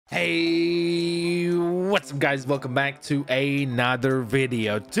Hey, what's up guys? Welcome back to another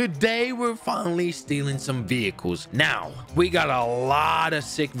video. Today we're finally stealing some vehicles. Now we got a lot of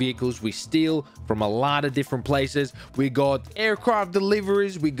sick vehicles we steal from a lot of different places. We got aircraft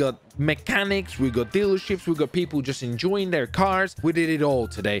deliveries, we got mechanics, we got dealerships, we got people just enjoying their cars. We did it all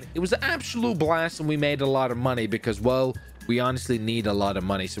today. It was an absolute blast and we made a lot of money because, well, we honestly need a lot of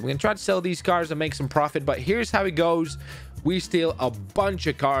money. So we're gonna try to sell these cars and make some profit, but here's how it goes. We steal a bunch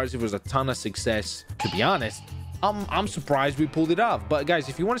of cars. It was a ton of success. To be honest, I'm surprised we pulled it off. But guys,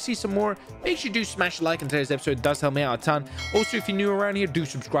 if you want to see some more, make sure you do smash a like on today's episode. It does help me out a ton. Also, if you're new around here, do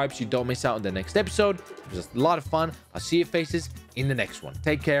subscribe so you don't miss out on the next episode. It was a lot of fun. I'll see your faces in the next one.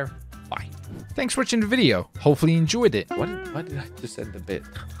 Take care. Bye. Thanks for watching the video. Hopefully you enjoyed it. Why did I just end the bit?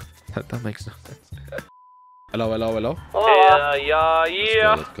 that makes no sense. Hello.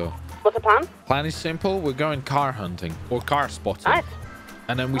 Yeah. Let's go. What's the plan? Plan is simple. We're going car hunting or car spotting. Nice.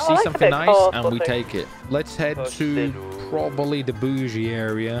 And then we I see like something a bit nice car and we spotting. take it. Let's head to probably the bougie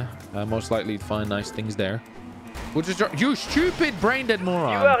area. Most likely to find nice things there. We'll just you stupid brain dead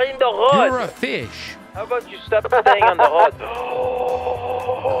moron. You are in the road. You're a fish. How about you stop staying on the road?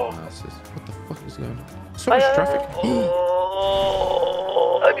 What the fuck is going on? So much traffic.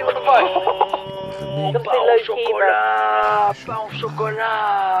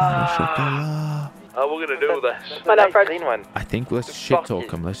 How we're gonna do this? Green one. I think let's shit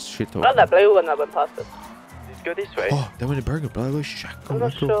talk him. Let's shit talk Not him. that blue one that went past us. Let's go this way. Oh, that went a burger. Blah, blah, shit. I'm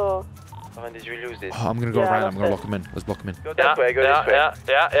not sure. When did we lose this? Oh, I'm gonna go Yeah, around. I'm gonna that's lock him in. Let's block him in. Go that way. Go this way.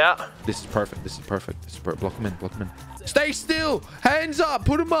 Yeah. This is perfect. This is perfect. Block him in. Block him in. Stay still. Hands up.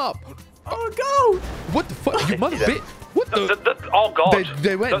 Put him up. Oh, go. What the fuck? You mother bitch. What the? Oh God.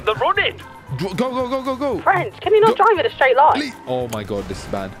 They went. They're running. Go. French, can you not drive in a straight line? Oh my God, this is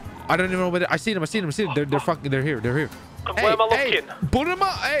bad. I don't even know where I see them. They're fucking. They're here. Where am I looking? Put them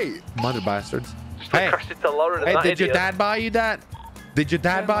up. Hey, mother bastards. Just like crashed into Lauren and Hey, that did your idiot. dad buy you that? Did your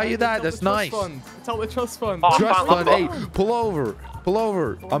dad buy you that? That's nice. It's all the trust fund. Oh, Trust fund. Hey, fine. pull over.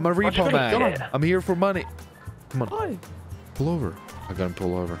 I'm a repo you man. doing? I'm here for money. Come on. Why? Pull over. I gotta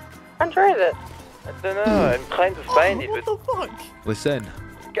pull over. And drive it. I don't know. I'm trying to find it. What But the fuck? Listen,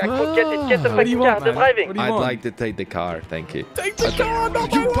 get the What do fucking you car. want, They're man? driving. What do you I'd want? like to take the car. Thank you. Take the car,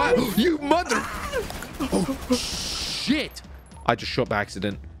 not my wife! You mother. Oh shit! I just shot by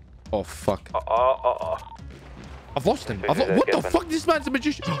accident. Oh fuck! I've lost him. What the fuck? This man's a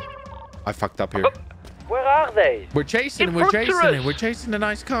magician. I fucked up here. Where are they? We're chasing him. In front of us. We're chasing a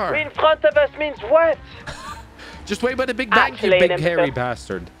nice car. In front of us means what? Just wait by the big bank, you Actually, big them hairy stuff.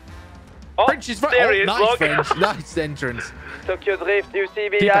 bastard. Oh, French is right. there Oh, he is, nice look. French. Nice entrance. Tokyo Drift,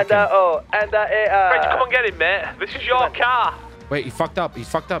 UCB, Keep back Anda in. O, Anda A. French, come on, get him, mate. This is your car. Wait, he fucked up.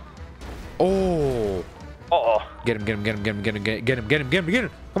 Oh. Get him.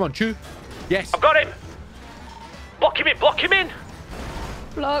 Come on, chew. Yes. I've got him. Block him in.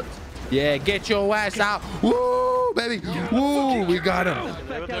 Blocked. Yeah, get your ass out. Woo, baby. Woo, we got him.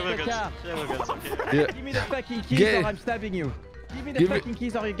 Back out the car. Yeah. Give me the fucking keys Get- or I'm stabbing you. Give me the Give it- fucking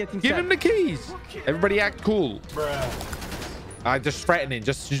keys or you're getting Give stabbed. him the keys. Everybody act cool. Just threatening.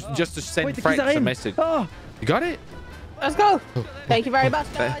 Just to send Wait, the keys French are a in. message. Oh, You got it? Let's go. Thank you very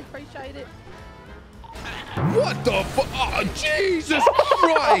much, guys. Appreciate it. What the fuck? Oh, Jesus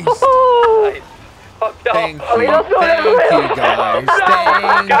Christ. Thank you. we lost all Thank of you, guys.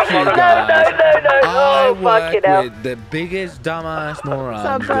 Thank you, guys. I Oh, work fucking hell. with the biggest dumbass moron.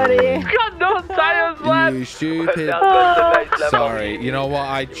 Somebody. Got no tires left. You stupid. Sorry. You know what?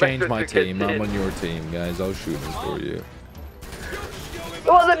 I changed my team. I'm on your team, guys. I'll shoot this for you. It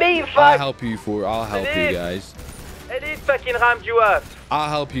wasn't me, I'll fuck. help you guys. It is fucking rammed you up. I'll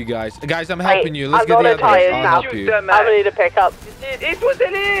help you guys. Guys, I'm helping you. Let's I've get got the no others. tires I'll now. help you. I'm gonna need to pick up. It was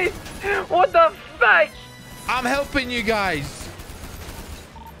Elise. What the fuck? I'm helping you guys.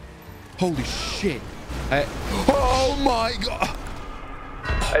 Holy shit. Oh my god.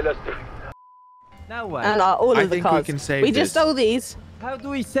 I lost you. now what? And all I of the think we cars. can save We this. just stole these. How do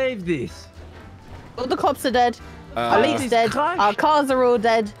we save this? All the cops are dead. Uh, Elite's dead. trash. Our cars are all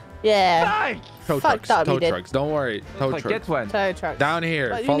dead. Yeah. Tow Fuck trucks. that, we Tow did. trucks. Don't worry. Tow Like, trucks. get one. Tow trucks. Down here.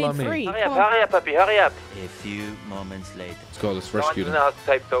 But you Follow need me. three. Hurry Come up, on. hurry up, puppy, hurry up. A few moments later. Let's go. Let's No one rescue doesn't them. know how to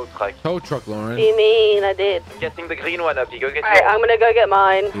type tow truck. Tow truck, Lauren. What do you mean I did? I'm getting the green one up. You go get Alright, yours. I'm gonna go get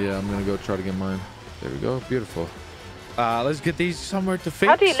mine. Yeah, I'm gonna go try to get mine. There we go. Beautiful. Let's get these somewhere to fix.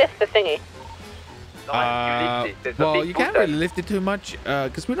 How do you lift the thingy? No, you lift it. There's a Well, big you can't button. really lift it too much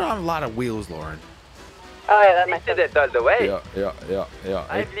because we don't have a lot of wheels, Lauren. Oh yeah, that makes Lifted sense. it all the way. Yeah.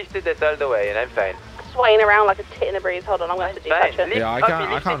 I've lifted it all the way and I'm fine. swaying around like a tit in a breeze. Hold on, I'm gonna have to detach it. Yeah,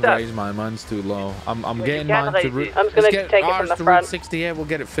 I can't raise mine. Mine's too low. I'm getting mine to route. I'm just gonna take it from the to front. Route 68. We'll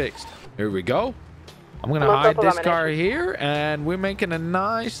get it fixed. Here we go. I'm gonna I'm on hide top of this car here, and we're making a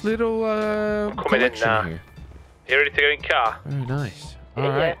nice little collection here. You ready to go in car? Very nice. All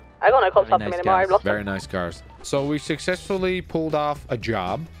Yeah, right. I got no cops Very after me nice anymore. I cars. lost Very them. nice cars. So we successfully pulled off a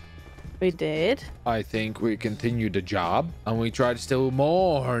job. We did. I think we continued the job, and we tried to steal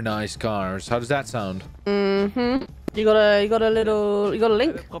more nice cars. How does that sound? Mm-hmm. You got a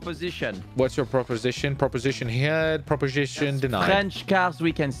link? Proposition. What's your proposition? Proposition head. Proposition denied. French cars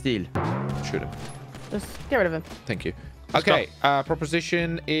we can steal. Shoot him. Just get rid of him. Thank you. Okay,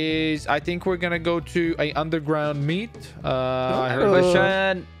 proposition is I think we're gonna go to a underground meet. I heard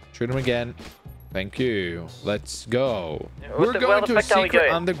Proposition. shoot him again. Thank you. Let's go. What We're the- going where the to a fuck are we secret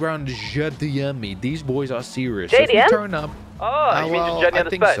going? underground JDM meet. These boys are serious. So if we JDM? turn up, Oh, you mean well, to Johnny I on the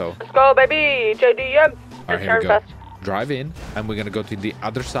think spot? so. Let's go, baby. JDM. All right, here we go. Drive in, and we're gonna go to the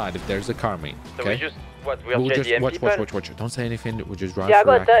other side if there's a car meet. So Okay. we just, what, we are We'll just JDM watch. people? Don't say anything. We'll just drive. Yeah, I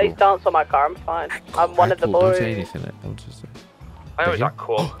through, got a act dirty cool. stance on my car. I'm fine. I'm one of the Act cool. boys. Don't say anything. Don't just. I know, is There that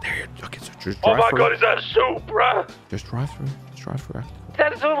cool? Oh, there you okay, so just Oh drive my through. god, is that a Supra? Just drive through. Just drive through. Act cool. Is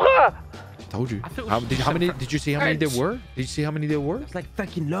that a Supra? Told you. How many? Did you see how many there were? Did you see how many there were? It's like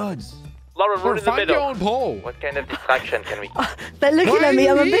fucking loads. Lauren, run in the Find your middle. own pole. What kind of distraction can we... They're looking Why at me.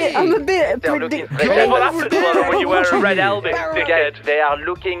 I'm a me? bit They're looking predictable. straight at Go What over happens, there. Lauren, when you wear a red Guys, helmet, dickhead? They are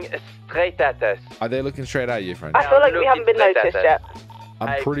looking straight at us. Are they looking straight at you, friend? I feel like we haven't been Looking straight noticed at yet.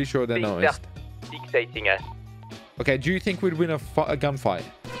 I'm pretty sure they think noticed. they're fixating us. Okay, do you think we'd win a gunfight?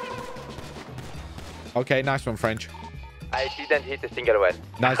 Okay, nice one, French. I didn't hit a single one.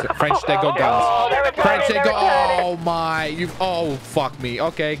 Nice one. French, they go guns. Oh, they're returning, French, they they're go. returning. Oh my! Oh fuck me.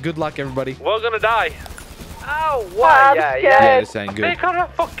 Okay, good luck, everybody. We're gonna die. Ow, I'm why? Yeah, Yeah, scared. this ain't They good. got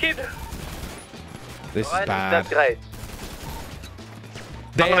a fucking... This is Not bad. great.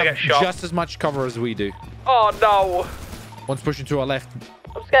 They I'm gonna have get shot. just as much cover as we do. Oh no. One's pushing to our left.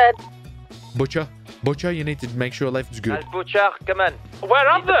 I'm scared. Butcher, you need to make sure left is good. Butcher, come on. Where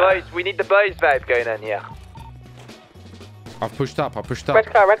are they? Boys, we need the boys vibe going on here. I've pushed up. Red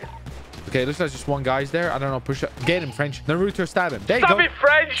car, red. Okay, looks like just one guy's there. I don't know. Push up. Get him, French. Naruto, stab him. There you Stop go. it,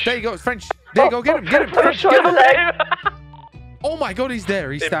 French! There you go, French. There you go. Get him. Get him. French, Shot get in him. the leg. Oh my god, he's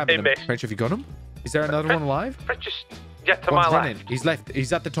there. He's He stabbing him. missed. French, have you got him? Is there another one alive? French, just get to One's my running. left. He's left.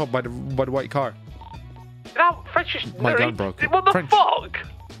 He's at the top by the white car. No, French just... My gun broke. What the French. fuck?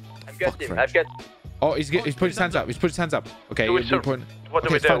 I've got Fuck him. French. I've got... Oh, he's put his hands up. He's put his hands up. Okay, Do we we're sur- putting. what do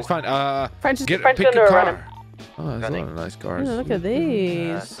Okay, we it's fine. do? It's fine. French is pick French a under a runner. car. Oh, there's a lot of nice cars. Oh, look at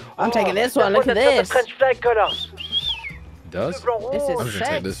these. I'm taking this one. Look at That's got this. the French flag colours. Does? This I'm is gonna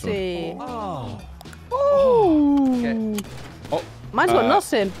take this one. sexy. Oh. Ooh. Oh, Mine's got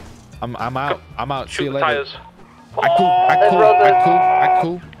nothing. I'm out. I'm out. See Shoot you the later. tyres. Act cool. Act There's cool. roses. Act cool. Act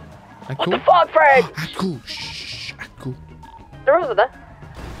cool. Act What cool. the fuck, Fred? Act cool. Shh. Act cool. The roses are there.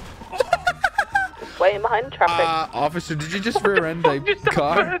 Just waiting behind traffic. Officer, did you just rear end a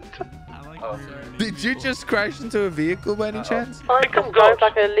car? Did you just crash into a vehicle by any chance? I Become just drove ghost.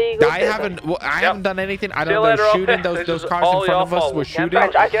 like a legal. I haven't. Well, I haven't done anything. I See you don't know. later, Shooting officer. those This cars is all in front your of us fault. were Can't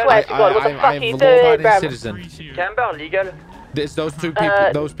shooting. French, I swear to God, what the fuck I'm you a doing, law-abiding bruv? citizen. Camber, legal. There's those two people.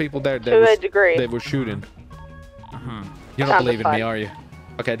 Those people there. To a degree. They were shooting. You don't Sounds believe in fine. me, are you?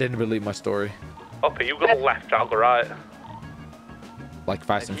 Okay, I didn't believe my story. Okay, you go left, I'll go right. Like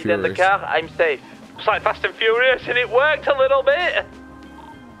Fast and Get in the Furious. car, I'm safe. It's like Fast and Furious, and it worked a little bit.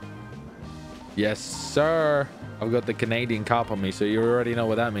 Yes, sir. I've got the Canadian cop on me, so you already know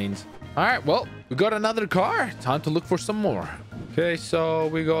what that means. All right, well, we got another car. Time to look for some more. Okay, so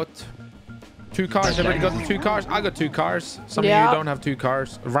we got 2 cars. Everybody got the 2 cars? I got 2 cars. Some of Yeah. you don't have 2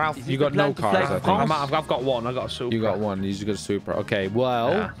 cars. Ralph, Is you it got the no plan to cars, fly I think. France? I've got one. I got a super. You got one. You just got a super. Okay, well,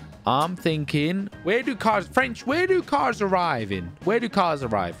 Yeah. I'm thinking, where do cars, French, where do cars arrive in? Where do cars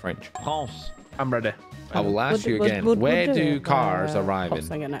arrive, French? France. I'm ready. I will ask you again. Where do cars arrive Cops in?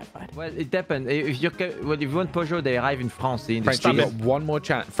 don't get notified. Well, it depends. If you want Peugeot, they arrive in France. In the French, you streets. got one more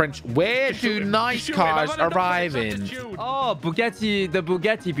chance. French, where do nice cars arrive in? Oh, Bugatti, the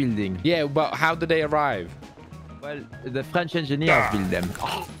Bugatti building. Yeah, but how do they arrive? Well, the French engineers build them.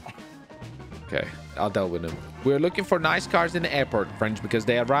 Okay, I'll deal with them. We're looking for nice cars in the airport, French, because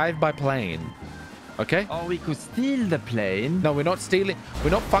they arrive by plane. Okay? Or we could steal the plane. No, we're not stealing.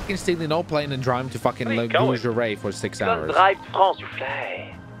 We're not fucking stealing no plane and driving to fucking Where are you Le going? Gougeray for 6 You don't hours. drive to France, you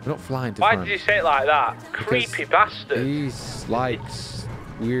fly. We're not flying to Why France. did you say it like that? Creepy bastard. He likes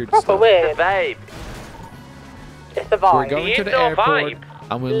weird Proper stuff. The weird. vibe. It's the We're vibe. going to Ain't the no airport vibe.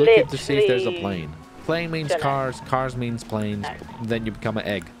 and we're looking to see if there's a Literally. plane. Plane means Dunno. cars, cars means planes. Then you become an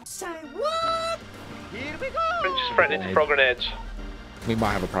egg. threatening to throw grenades. We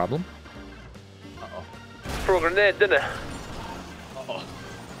might have a problem. Throw a grenade, didn't it?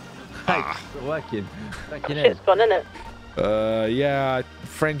 Working. Shit's gone, innit? Yeah,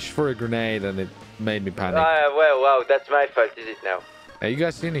 French for a grenade, and it made me panic. Well, that's my fault, is it now? Hey, you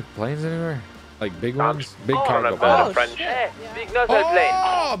guys see any planes anywhere? Like big ones? Big on cargo a planes? French. Big nozzle plane.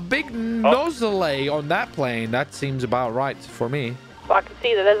 Oh, big nozzle on that plane. That seems about right for me. But I can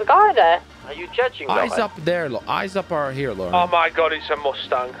see that there's a guy there. Are you judging, Eyes up there, eyes up are here, Lauren. Oh my god, it's a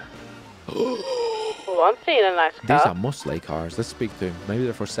Mustang. Oh, I'm seeing a nice These car. are Muscle cars. Let's speak to him. Maybe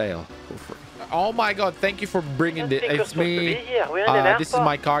they're for sale. Oh my god, thank you for bringing this. It's me. This is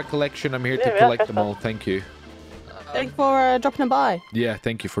my car collection. I'm here to collect them all. Thank you. Thanks for dropping them by. Yeah,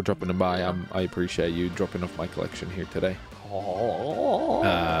 thank you for dropping them by. I appreciate you dropping off my collection here today.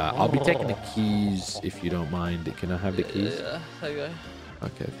 I'll be taking the keys if you don't mind. Can I have the keys? There you go.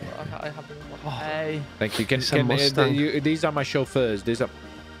 Okay, thank you. I have them. Hey. Thank you. It's a Mustang. These are my chauffeurs. These are.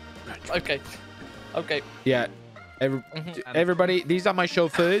 Okay. Okay. Yeah. Everybody, these are my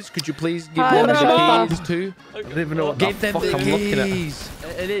chauffeurs. Could you please give Hi, them the Mama. keys too? I don't even know what Give the them fuck the I'm looking at. keys.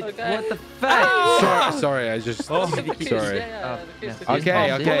 Okay. What the fuck? Sorry, I just. Sorry. Yeah,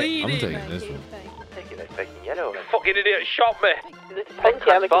 Okay, okay. I'm Thank taking you, this thank one. you, thank you. Taking a fucking yellow. Fucking idiot shot me.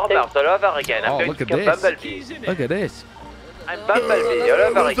 Transformers all over again. I'm Oh, going look to at kill this. Bumblebee. Look at this. I'm Bumblebee all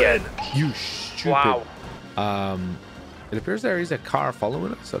over again. You stupid. Wow. It appears there is a car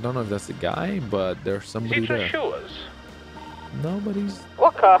following us. I don't know if that's the guy, but there's somebody Seems to there. shoot us. Nobody's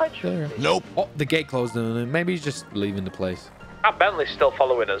What car? there. Nope. Oh, the gate closed, and maybe he's just leaving the place. That Bentley's still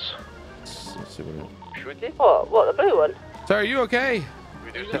following us. Let's see what Shoot it. What, the blue one? Sir, are you okay?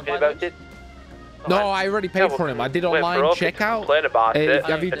 We do Something about it. No, I already paid for him. I did wait for online Opie to checkout. complain about it,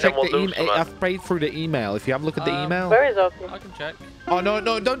 Have you and then checked we'll the do email? something. I've paid through the email. If you have a look at the email. Where is Opie? I can check. Oh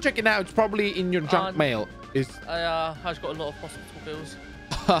no, don't check it now. It's probably in your junk mail. It's I've got a lot of hospital bills.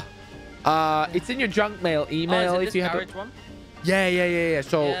 it's in your junk mail email. Oh, is it if you this have. garage one? Yeah.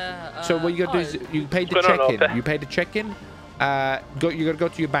 So Yeah, so what you gotta do is you paid the What's going on, check-in. Opie? You paid the check-in. You gotta go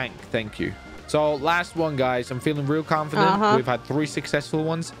to your bank. Thank you. So last one, guys. I'm feeling real confident. We've had 3 successful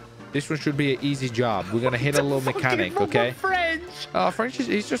ones. This one should be an easy job. We're gonna hit a little mechanic, okay? French. French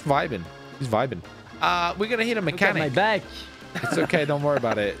he's just vibing. He's vibing. We're gonna hit a Look at my mechanic. back. It's okay. Don't worry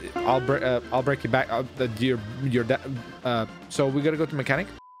about it. I'll break your back. So we gotta go to mechanic.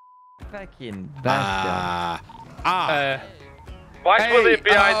 Fucking bastard. Why's William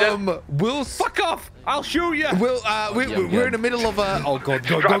behind him? We'll Fuck off! I'll shoot you. we're in the middle of a. Oh god,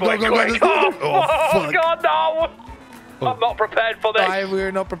 go. Quick. Oh, God, no! I'm not prepared for this.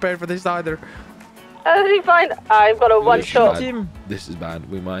 We're not prepared for this either. Everything fine. I've got a one shot. Team. This is bad.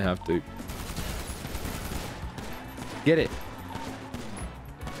 We might have to get it.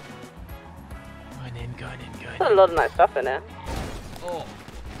 There's a lot of nice stuff in there. Oh.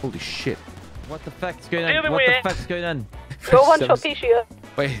 Holy shit! What the fuck's going Dealing on? What with the it. fuck's going on? Got one shot piece here.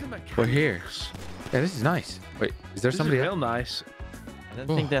 Wait, we're here. Yeah, this is nice. Wait, is there This somebody is else? real nice. I don't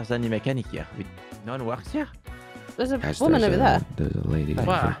think there's any mechanic here. No one works here. There's a Guys, woman there's over there. There's a lady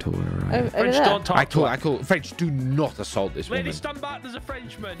Wow. to her right. Over French, there. don't talk I to her. call French. Do not assault this Lady, woman. stand back. There's a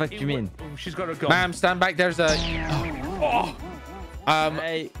Frenchman. Fuck you mean? Oh, she's got a gun. Ma'am, stand back. There's a.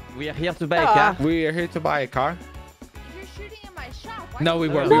 Hey, we are here to buy a car. We are here to buy a car. You're shooting in my shop. Why No, we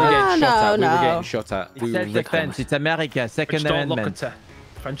you- weren't. We were getting No, shot at. We no, were no. getting shot at. It's We were self-defense. It's America. French, Second don't look Amendment. at her.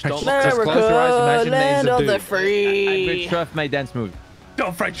 French, French, don't look at just her. close your eyes. Imagine land there's of a the dude. I'm free. going to show off my dance move.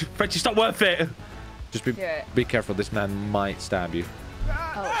 Go, French. French, it's not worth it. Just Do it. be careful. This man might stab you.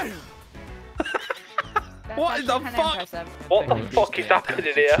 That's What actually the kinda fuck? impressive. What the fuck is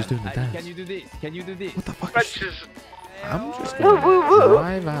happening here? She's doing the Can dance. you do this? Can you do this? What the fuck is French she? is... I'm just Woo, woo, gonna woo.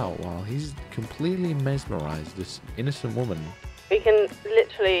 drive out while he's completely mesmerized. This innocent woman. We can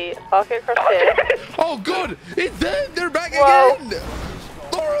literally park it across here. Oh god! It's them! They're back Whoa. again!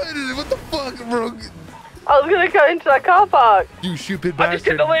 Alright, what the fuck, bro? I was gonna go into that car park. You stupid I just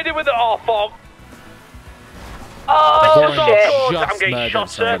hit bastard. the lady with the fuck. Oh Lauren shit! just I'm getting murdered shot,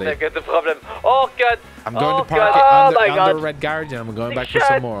 sir. somebody. Get the problem. Oh, God. I'm going Oh, to park God. it Oh under, my under God. a red garage and I'm going Big back for shot.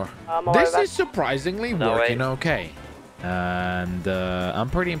 some more. I'm all This right is surprisingly No working way. okay. And I'm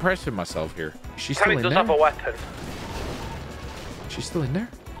pretty impressed with myself here. She's still Mechanic in does have a there? weapon. She's still in there?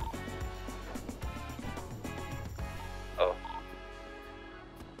 Oh.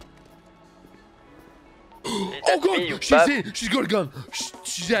 Oh god! She's in! She's got a gun!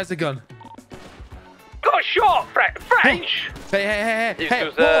 She has a gun! Got shot, French. Hey! This Hey!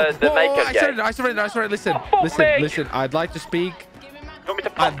 was, the Whoa, Michael I guy. surrender! Listen! Oh, fuck me. Listen! I'd like to speak. Give me my Want me to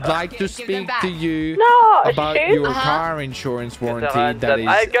pop? I'd like to Give them speak back. to you No, about shoot. your car insurance warranty that is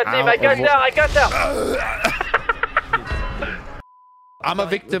I got him. I got out her. of- I got her. I'm a Sorry,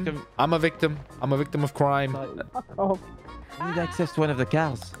 victim. welcome. I'm a victim. I'm a victim of crime. Oh. I need access to one of the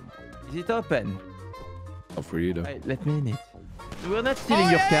cars. Is it open? Not for you though. Right, let me in it. We're not stealing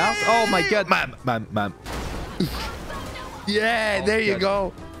your cars. Oh my god. Ma'am. Yeah, there you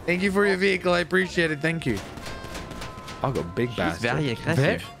go. Thank you for your vehicle. I appreciate it. Thank you. I'll go big bastard. very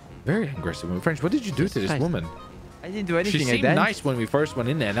aggressive. Very aggressive. French, what did you do to this Christ. woman? I didn't do anything. She I seemed danced. nice when we first went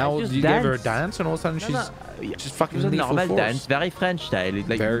in there. Now just you gave her a danced. dance and all of a sudden No, she's it fucking was a lethal normal force. dance, very French style. It's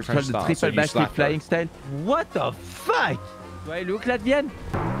like Very French the style, so triple you backflip slapped her. flying style. What the fuck? Do I look Latvian?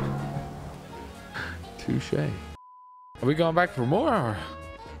 Touche. Are we going back for more? Or?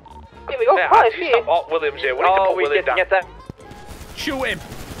 Yeah, we got quite a few. Stop Hot Williams here. We need to put William down. Get Shoot him.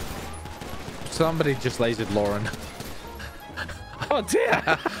 Somebody just lasered Lauren. Oh dear.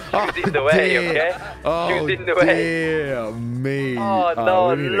 Oh, in the way, dear. okay? Oh, She was in the way. dear me. Oh,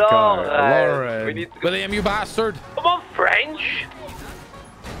 no, we need a car. Lauren. Lauren. We need to- William, you bastard. Come on, French.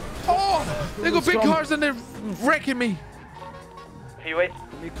 Oh, they got big cars and they're wrecking me. Here, wait.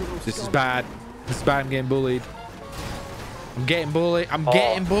 This is bad. This is bad. I'm getting bullied. I'm getting bullied. I'm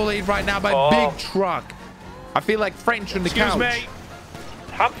getting bullied right now by a big truck. I feel like French on the Excuse couch. me.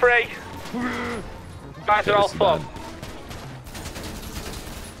 I'm free. Guys are all This is bad. fucked.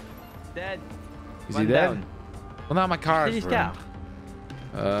 Dead. Is One he dead? down. Well, now my car Steal is his car.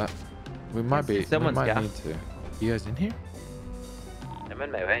 ruined. We might be. We someone's might car. need to. You guys in here? I'm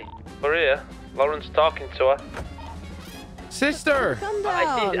in my way. We're here. Lauren's talking to her. Sister! Calm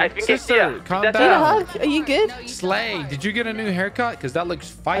down. I think Sister, it's here. calm That's Need a down. hug? Are you good? Slay, did you get a new haircut? Because that looks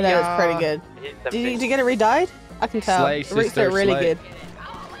fire. I know it's pretty good. Did you get it re-dyed? I can tell. Slay, It looks sister, really slay. good.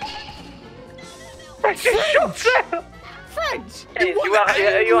 French! French! Yes, you are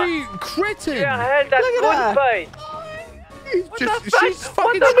angry critin! held at Look at gunfight. She's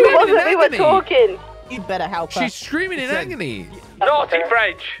fucking the screaming fuck? in We were agony. talking. You better help her. She's screaming in agony. Naughty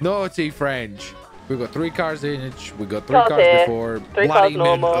French. Naughty French. We got 3 cars in each. We got 3 cars Naughty. before. 3 Bloody cars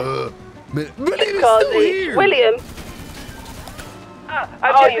normal. William is still here. William.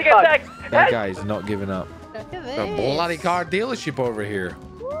 I'm getting attacked. That guy's not giving up. Look at A this. bloody car dealership over here.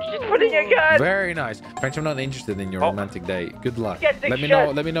 She's putting a gun. Very nice. French, I'm not interested in your romantic date. Good luck. Get the Let me shot.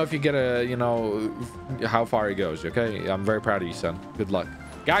 know. Let me know if you get a, you know, how far he goes. Okay. I'm very proud of you, son. Good luck,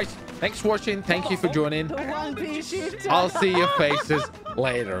 guys. Thanks for watching. Thank you for joining. The one piece you I'll see your faces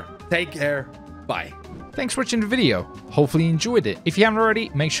later. Take care. Bye. Thanks for watching the video. Hopefully you enjoyed it. If you haven't already,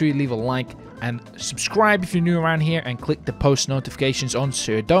 make sure you leave a like and subscribe if you're new around here and click the post notifications on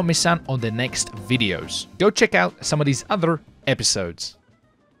so you don't miss out on the next videos. Go check out some of these other episodes.